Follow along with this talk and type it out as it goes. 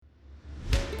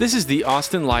This is the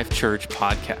Austin Life Church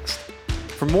podcast.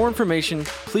 For more information,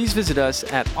 please visit us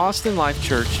at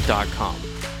austinlifechurch.com.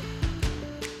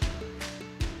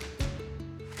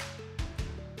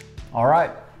 All right,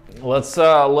 let's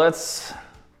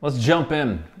jump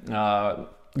in.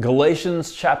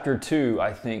 Galatians chapter 2,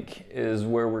 I think, is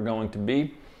where we're going to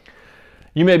be.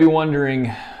 You may be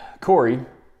wondering, Corey,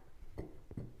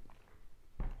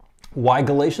 why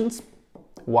Galatians?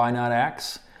 Why not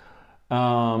Acts?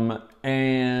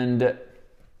 And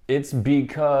it's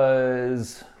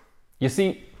because, you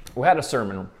see, we had a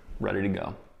sermon ready to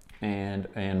go. And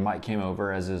Mike came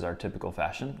over, as is our typical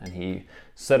fashion, and he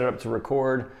set it up to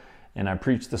record, and I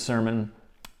preached the sermon.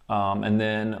 And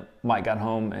then Mike got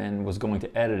home and was going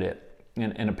to edit it.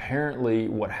 And apparently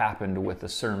what happened with the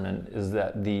sermon is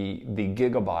that the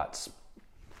gigabots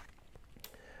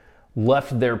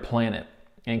left their planet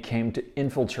and came to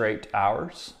infiltrate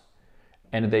ours.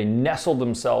 And they nestled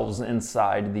themselves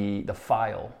inside the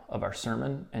file of our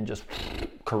sermon and just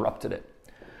corrupted it.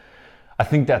 I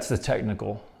think that's the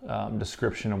technical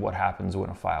description of what happens when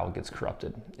a file gets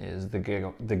corrupted, is the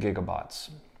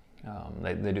gigabots.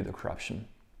 They do the corruption.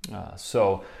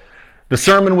 So the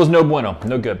sermon was no bueno,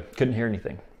 no good, couldn't hear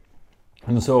anything.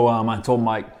 And so I told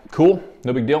Mike, cool,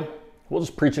 no big deal. We'll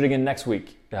just preach it again next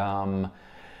week. And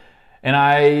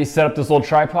I set up this little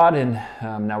tripod, and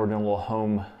now we're doing a little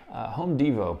home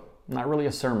devo, not really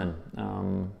a sermon.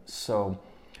 So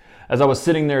as I was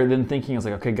sitting there then thinking, I was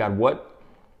like, okay, God, what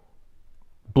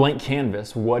blank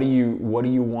canvas, what do you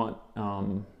want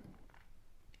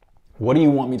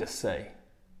me to say?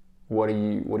 What are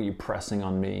you pressing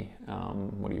on me?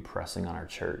 What are you pressing on our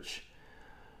church?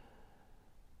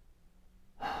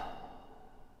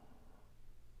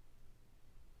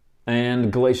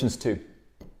 And Galatians 2.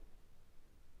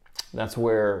 That's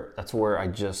where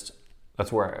Galatians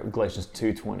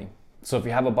 2:20. So if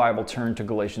you have a Bible, turn to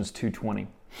Galatians 2:20.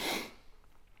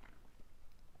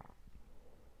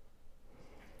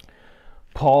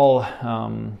 Paul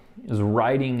is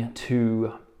writing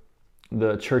to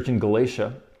the church in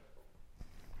Galatia,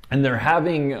 and they're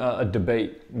having a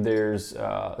debate. There's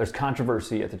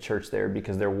controversy at the church there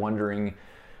because they're wondering,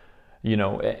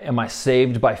 am I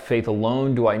saved by faith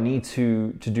alone? Do I need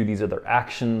to do these other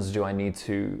actions? Do I need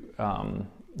to,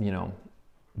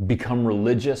 become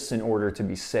religious in order to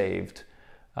be saved?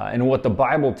 And what the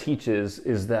Bible teaches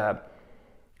is that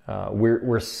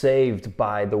we're saved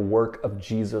by the work of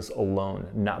Jesus alone,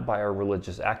 not by our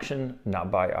religious action, not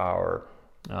by our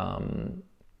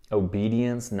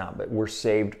obedience, we're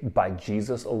saved by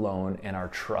Jesus alone and our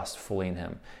trust fully in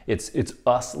Him. It's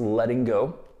us letting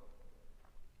go,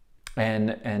 and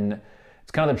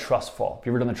it's kind of the trust fall. Have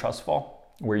you ever done the trust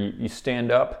fall, where you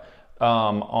stand up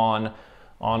on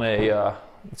a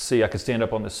let's see, I could stand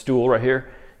up on this stool right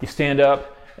here. You stand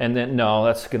up, and then, no,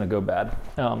 that's going to go bad.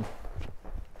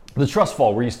 The trust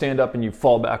fall, where you stand up and you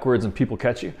fall backwards and people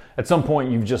catch you. At some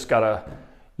point, you've just got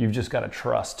to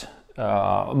trust.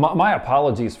 My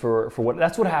apologies for what,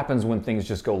 that's what happens when things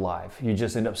just go live. You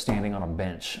just end up standing on a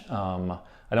bench. I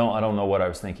don't know what I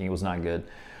was thinking. It was not good.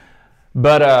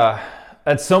 But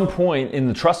at some point in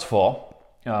the trust fall,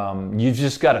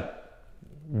 you've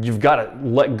got to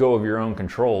let go of your own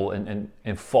control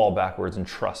and fall backwards and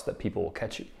trust that people will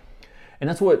catch you. And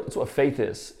that's what faith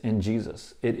is in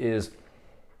Jesus. It is,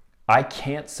 I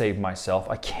can't save myself.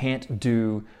 I can't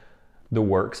do the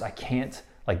works.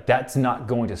 That's not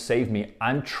going to save me.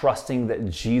 I'm trusting that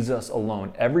Jesus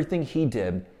alone, everything He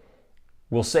did,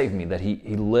 will save me. That He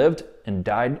lived and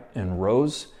died and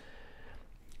rose.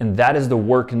 And that is the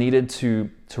work needed to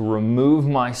remove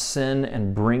my sin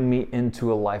and bring me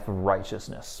into a life of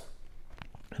righteousness.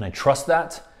 And I trust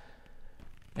that,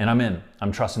 and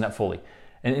I'm trusting that fully.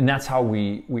 And that's how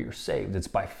we are saved. It's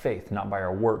by faith, not by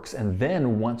our works. And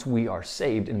then once we are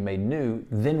saved and made new,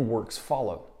 then works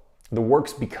follow. The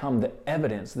works become the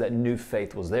evidence that new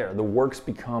faith was there. The works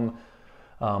become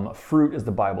fruit, as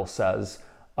the Bible says,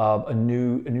 of a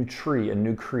new tree, a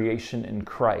new creation in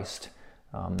Christ.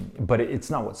 But it's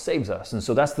not what saves us. And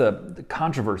so that's the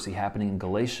controversy happening in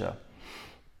Galatia.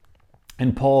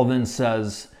 And Paul then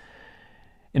says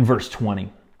in verse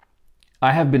 20,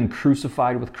 I have been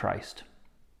crucified with Christ.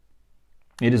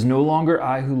 It is no longer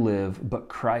I who live, but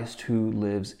Christ who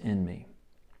lives in me.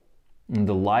 In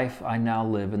the life I now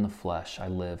live in the flesh, I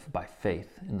live by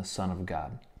faith in the Son of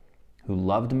God, who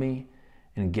loved me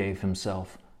and gave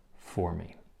Himself for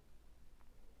me.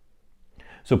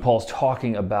 So Paul's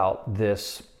talking about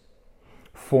this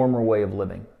former way of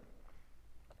living.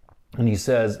 And he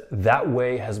says, that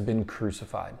way has been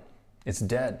crucified. It's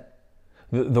dead.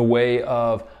 The way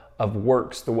of of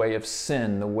works, the way of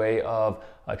sin, the way of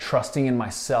trusting in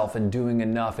myself and doing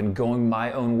enough and going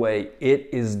my own way, it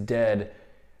is dead.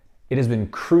 It has been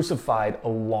crucified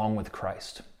along with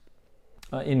Christ.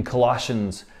 In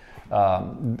Colossians,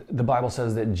 the Bible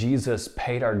says that Jesus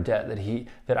paid our debt,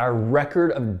 that our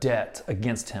record of debt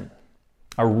against him,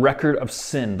 our record of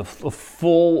sin, the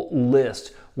full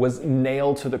list was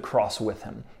nailed to the cross with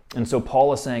him. And so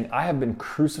Paul is saying, I have been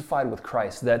crucified with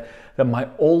Christ, that my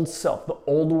old self, the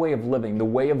old way of living, the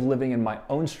way of living in my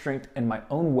own strength and my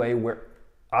own way where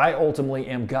I ultimately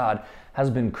am God, has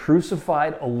been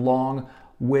crucified along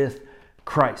with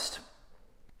Christ.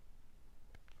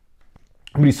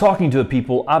 But he's talking to the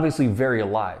people obviously very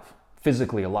alive,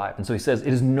 physically alive. And so he says,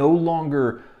 it is no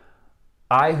longer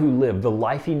I who live. The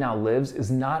life he now lives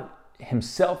is not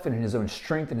himself and in his own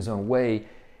strength and his own way.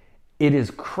 It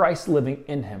is Christ living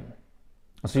in him.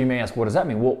 So you may ask, what does that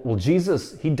mean? Well,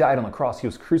 Jesus, he died on the cross. He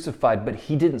was crucified, but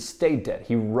he didn't stay dead.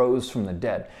 He rose from the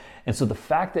dead. And so the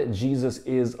fact that Jesus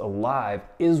is alive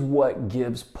is what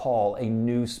gives Paul a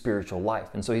new spiritual life.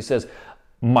 And so he says,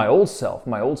 my old self,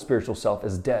 my old spiritual self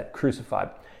is dead,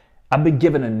 crucified. I've been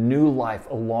given a new life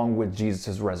along with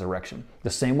Jesus' resurrection.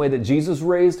 The same way that Jesus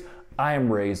raised, I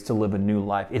am raised to live a new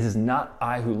life. It is not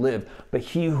I who live, but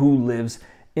he who lives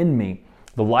in me.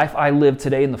 The life I live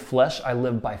today in the flesh, I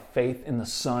live by faith in the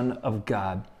Son of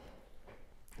God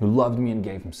who loved me and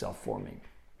gave himself for me.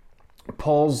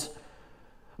 Paul's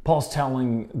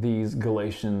telling these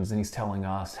Galatians, and he's telling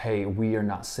us, hey, we are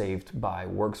not saved by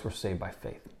works, we're saved by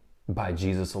faith, by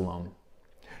Jesus alone.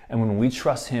 And when we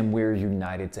trust him, we're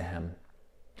united to him.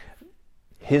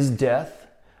 His death,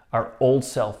 our old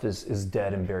self is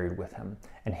dead and buried with him.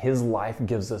 And his life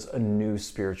gives us a new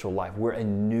spiritual life. We're a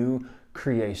new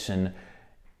creation,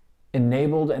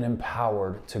 enabled and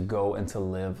empowered to go and to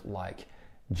live like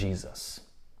Jesus.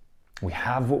 We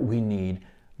have what we need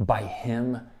by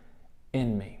him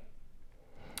in me.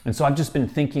 And so I've just been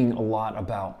thinking a lot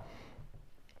about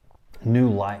new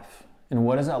life and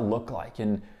what does that look like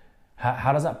and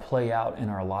how does that play out in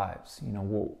our lives? You know,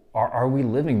 well, are we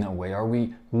living that way? Are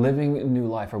we living a new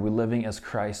life? Are we living as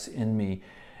Christ in me?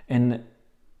 And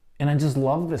I just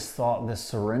love this thought, this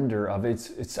surrender of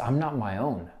it's I'm not my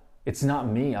own. It's not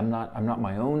me. I'm not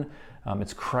my own.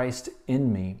 It's Christ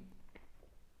in me.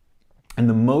 And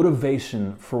the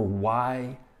motivation for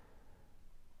why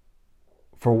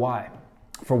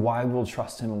we'll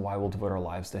trust him and why we'll devote our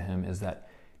lives to him is that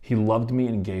he loved me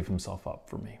and gave himself up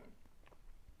for me.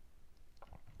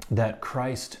 That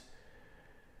Christ,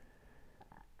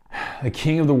 the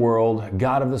King of the world,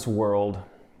 God of this world,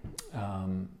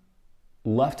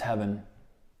 left heaven,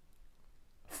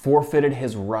 forfeited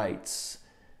his rights.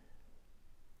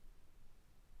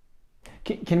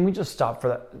 Can we just stop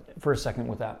for a second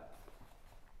with that?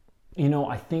 You know,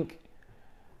 I think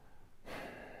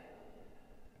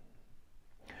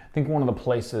one of the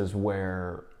places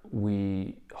where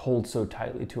we hold so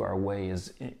tightly to our way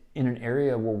is in an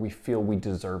area where we feel we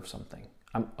deserve something.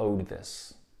 I'm owed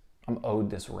this. I'm owed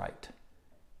this right.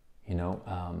 You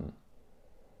know?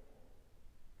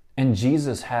 And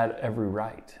Jesus had every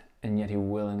right, and yet he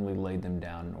willingly laid them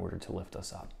down in order to lift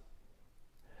us up.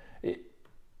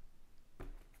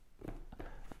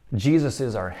 Jesus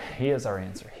is our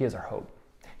answer. He is our hope.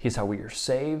 He's how we are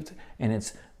saved, and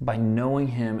it's by knowing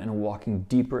him and walking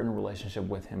deeper in a relationship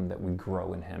with him that we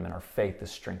grow in him and our faith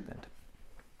is strengthened.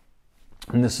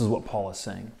 And this is what Paul is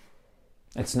saying.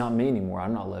 It's not me anymore.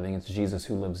 I'm not living. It's Jesus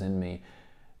who lives in me.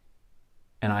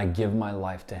 And I give my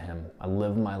life to him. I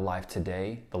live my life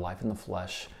today, the life in the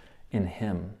flesh, in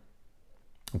him,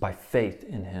 by faith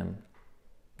in him,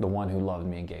 the one who loved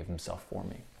me and gave himself for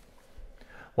me.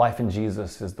 Life in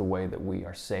Jesus is the way that we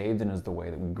are saved and is the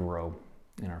way that we grow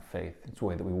in our faith. It's the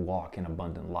way that we walk in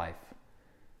abundant life.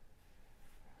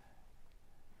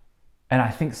 And I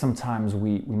think sometimes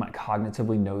we might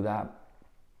cognitively know that,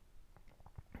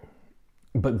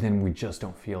 but then we just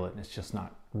don't feel it, and it's just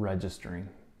not registering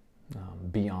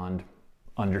beyond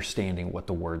understanding what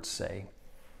the words say.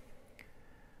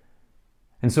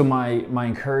 And so my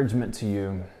encouragement to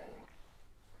you,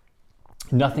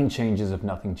 nothing changes if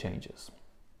nothing changes.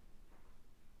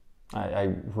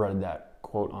 I read that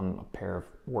quote on a pair of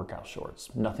workout shorts.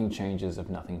 Nothing changes if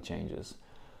nothing changes.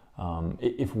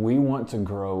 If we want to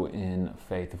grow in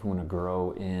faith, if we want to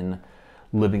grow in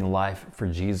living life for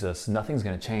Jesus, nothing's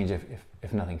going to change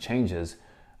if nothing changes.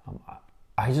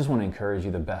 I just want to encourage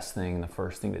you, the best thing, the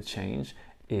first thing to change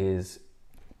is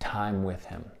time with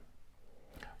him.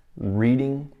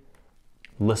 Reading,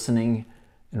 listening,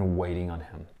 and waiting on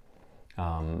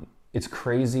him. It's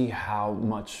crazy how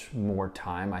much more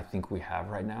time I think we have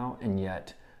right now, and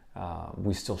yet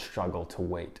we still struggle to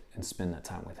wait and spend that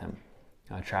time with him.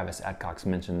 Travis Adcox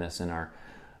mentioned this in our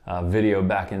video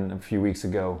back in a few weeks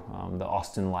ago, the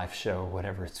Austin Life Show,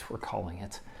 whatever we're calling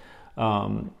it.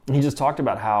 He just talked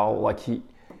about how like he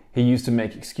used to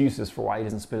make excuses for why he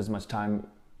doesn't spend as much time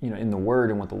in the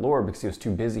Word and with the Lord because he was too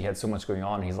busy, he had so much going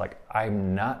on. And he's like,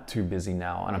 I'm not too busy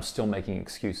now, and I'm still making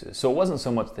excuses. So it wasn't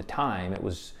so much the time, it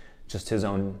was just his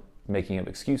own making of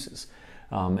excuses.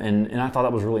 And I thought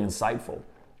that was really insightful.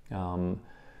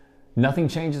 Nothing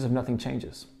changes if nothing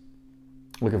changes.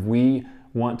 Look, if we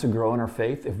want to grow in our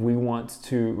faith, if we want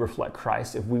to reflect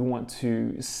Christ, if we want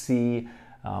to see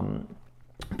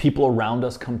people around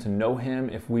us come to know him,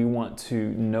 if we want to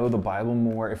know the Bible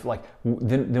more,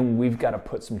 then we've got to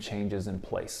put some changes in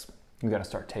place. We've got to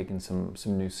start taking some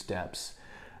new steps.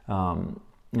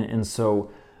 And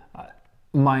so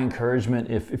my encouragement,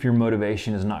 if your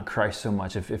motivation is not Christ so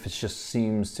much, if it just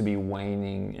seems to be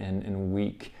waning and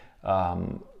weak,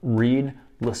 read,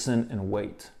 listen, and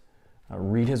wait.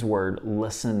 Read his word,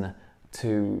 listen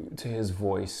to his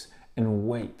voice, and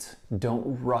wait.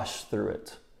 Don't rush through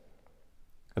it.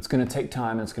 It's going to take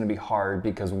time, and it's going to be hard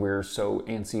because we're so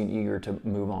antsy and eager to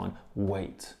move on.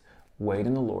 Wait. Wait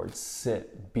in the Lord.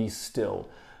 Sit. Be still.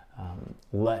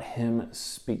 Let him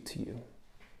speak to you.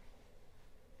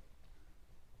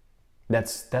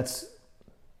 That's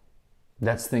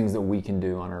things that we can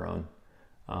do on our own.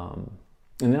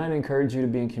 And then I'd encourage you to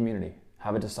be in community.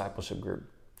 Have a discipleship group.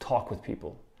 Talk with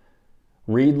people.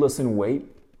 Read, listen, wait,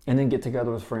 and then get together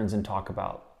with friends and talk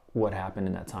about what happened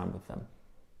in that time with them.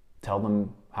 Tell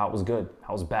them how it was good, how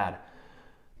it was bad.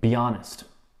 Be honest.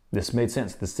 This made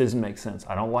sense. This doesn't make sense.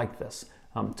 I don't like this.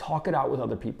 Talk it out with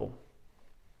other people.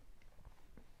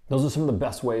 Those are some of the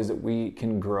best ways that we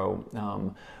can grow.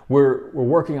 We're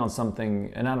working on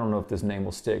something, and I don't know if this name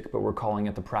will stick, but we're calling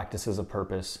it the Practices of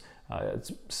Purpose.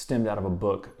 It's stemmed out of a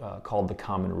book called The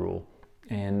Common Rule.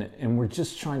 And we're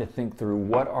just trying to think through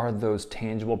what are those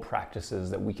tangible practices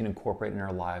that we can incorporate in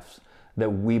our lives that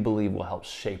we believe will help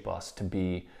shape us to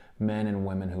be men and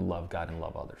women who love God and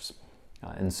love others.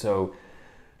 And so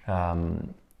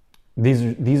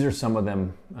these are some of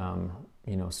them,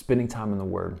 spending time in the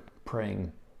Word,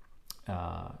 praying,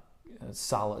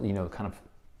 solid,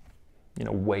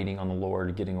 waiting on the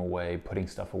Lord, getting away, putting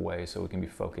stuff away so we can be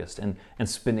focused, and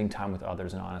spending time with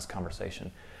others in honest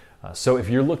conversation. So if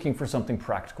you're looking for something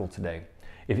practical today,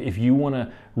 if you want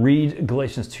to read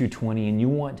Galatians 2:20 and you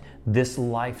want this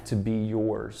life to be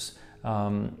yours,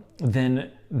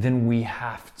 then we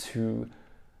have to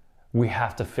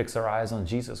fix our eyes on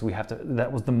Jesus.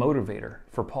 That was the motivator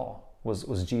for Paul,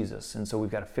 was Jesus. And so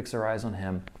we've got to fix our eyes on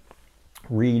him.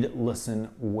 Read, listen,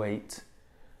 wait,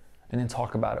 and then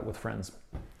talk about it with friends.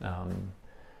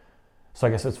 So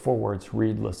I guess it's 4 words: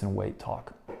 read, listen, wait,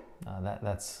 talk.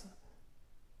 That's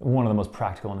one of the most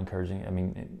practical and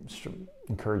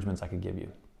encouragements I could give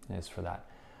you is for that.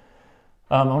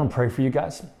 I want to pray for you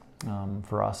guys,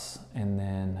 for us, and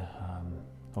then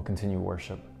we'll continue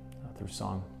worship through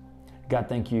song. God,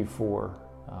 thank you for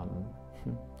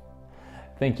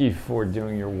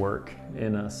doing your work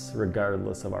in us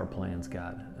regardless of our plans,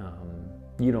 God.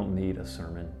 You don't need a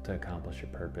sermon to accomplish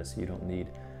your purpose. You don't need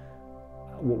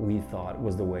what we thought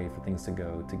was the way for things to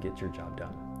go to get your job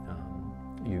done.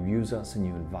 You use us and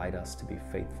you invite us to be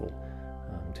faithful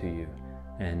to you,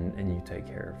 and you take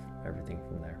care of everything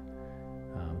from there.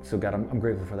 So God, I'm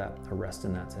grateful for that. I rest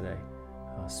in that today.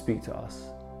 Speak to us,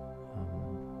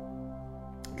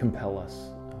 compel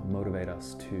us, motivate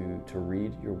us to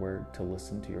read your word, to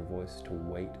listen to your voice, to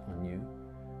wait on you,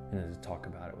 and then to talk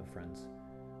about it with friends.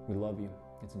 We love you.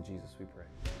 It's in Jesus we pray.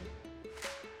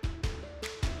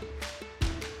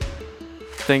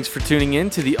 Thanks for tuning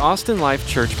in to the Austin Life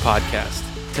Church podcast.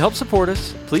 To help support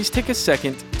us, please take a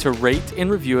second to rate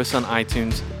and review us on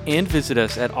iTunes and visit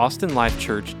us at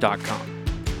austinlifechurch.com.